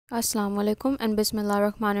Assalamu alaikum and Bismillah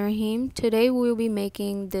Rahman Rahim. Today we will be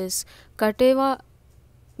making this Katewa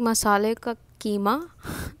Masale ka Keema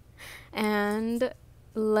and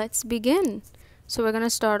let's begin. So we're going to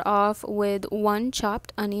start off with one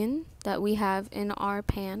chopped onion that we have in our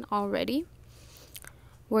pan already.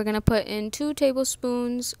 We're going to put in 2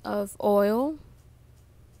 tablespoons of oil.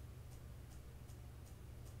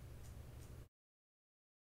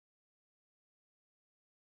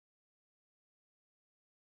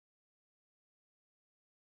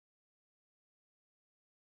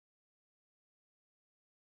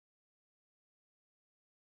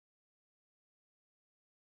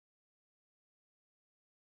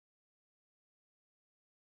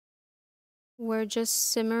 We're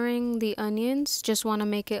just simmering the onions, just want to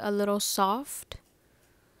make it a little soft.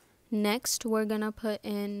 Next, we're going to put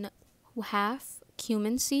in half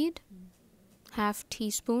cumin seed, half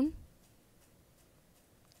teaspoon.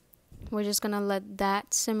 We're just going to let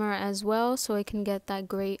that simmer as well so it can get that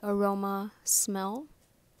great aroma smell.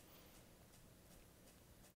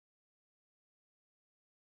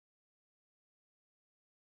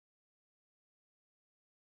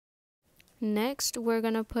 Next, we're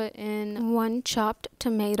going to put in 1 chopped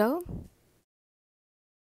tomato.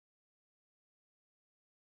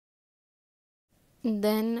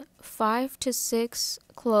 Then 5 to 6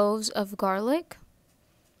 cloves of garlic,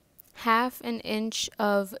 half an inch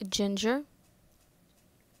of ginger,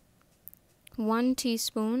 1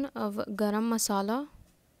 teaspoon of garam masala,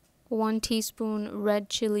 1 teaspoon red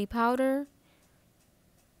chili powder,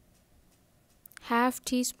 half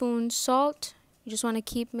teaspoon salt. You just want to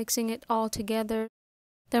keep mixing it all together.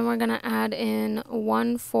 Then we're going to add in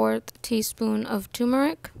 1/4 teaspoon of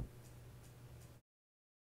turmeric.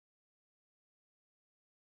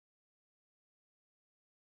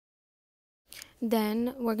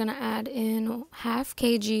 Then we're going to add in half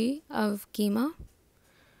kg of Queema.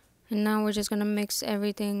 And now we're just going to mix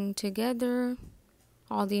everything together,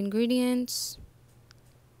 all the ingredients.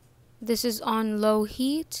 This is on low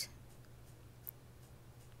heat.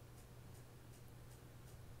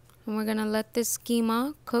 And we're going to let this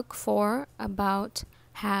Queema cook for about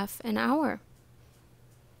half an hour.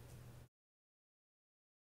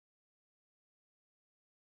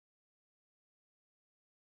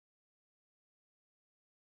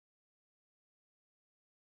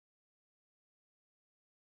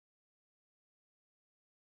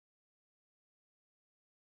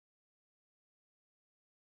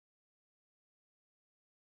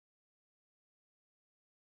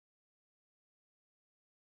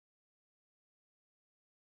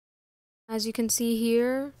 As you can see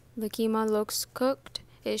here, the Queema looks cooked.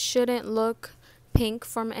 It shouldn't look pink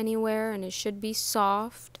from anywhere and it should be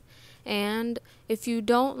soft. And if you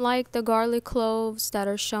don't like the garlic cloves that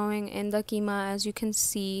are showing in the Queema, as you can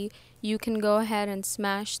see, you can go ahead and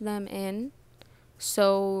smash them in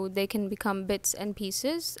so they can become bits and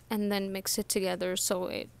pieces and then mix it together so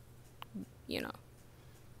it,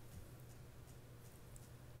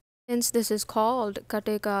 Since this is called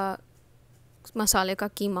Kate ka Masale ka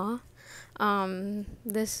Queema,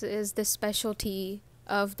 this is the specialty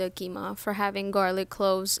of the Queema for having garlic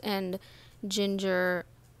cloves and ginger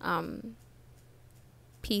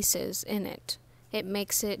pieces in it. It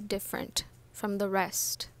makes it different from the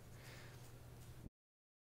rest.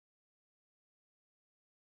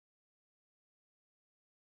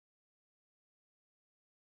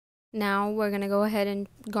 Now we're gonna go ahead and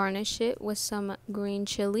garnish it with some green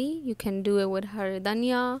chili. You can do it with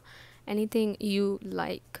haridanya, anything you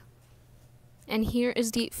like. And here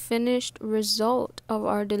is the finished result of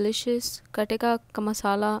our delicious Katika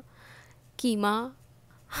Masala Queema.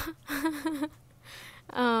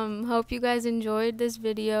 Hope you guys enjoyed this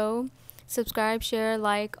video. Subscribe, share,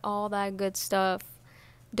 like, all that good stuff.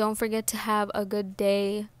 Don't forget to have a good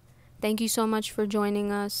day. Thank you so much for joining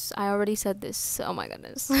us. I already said this. Oh my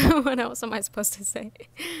goodness. What else am I supposed to say?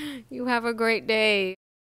 You have a great day.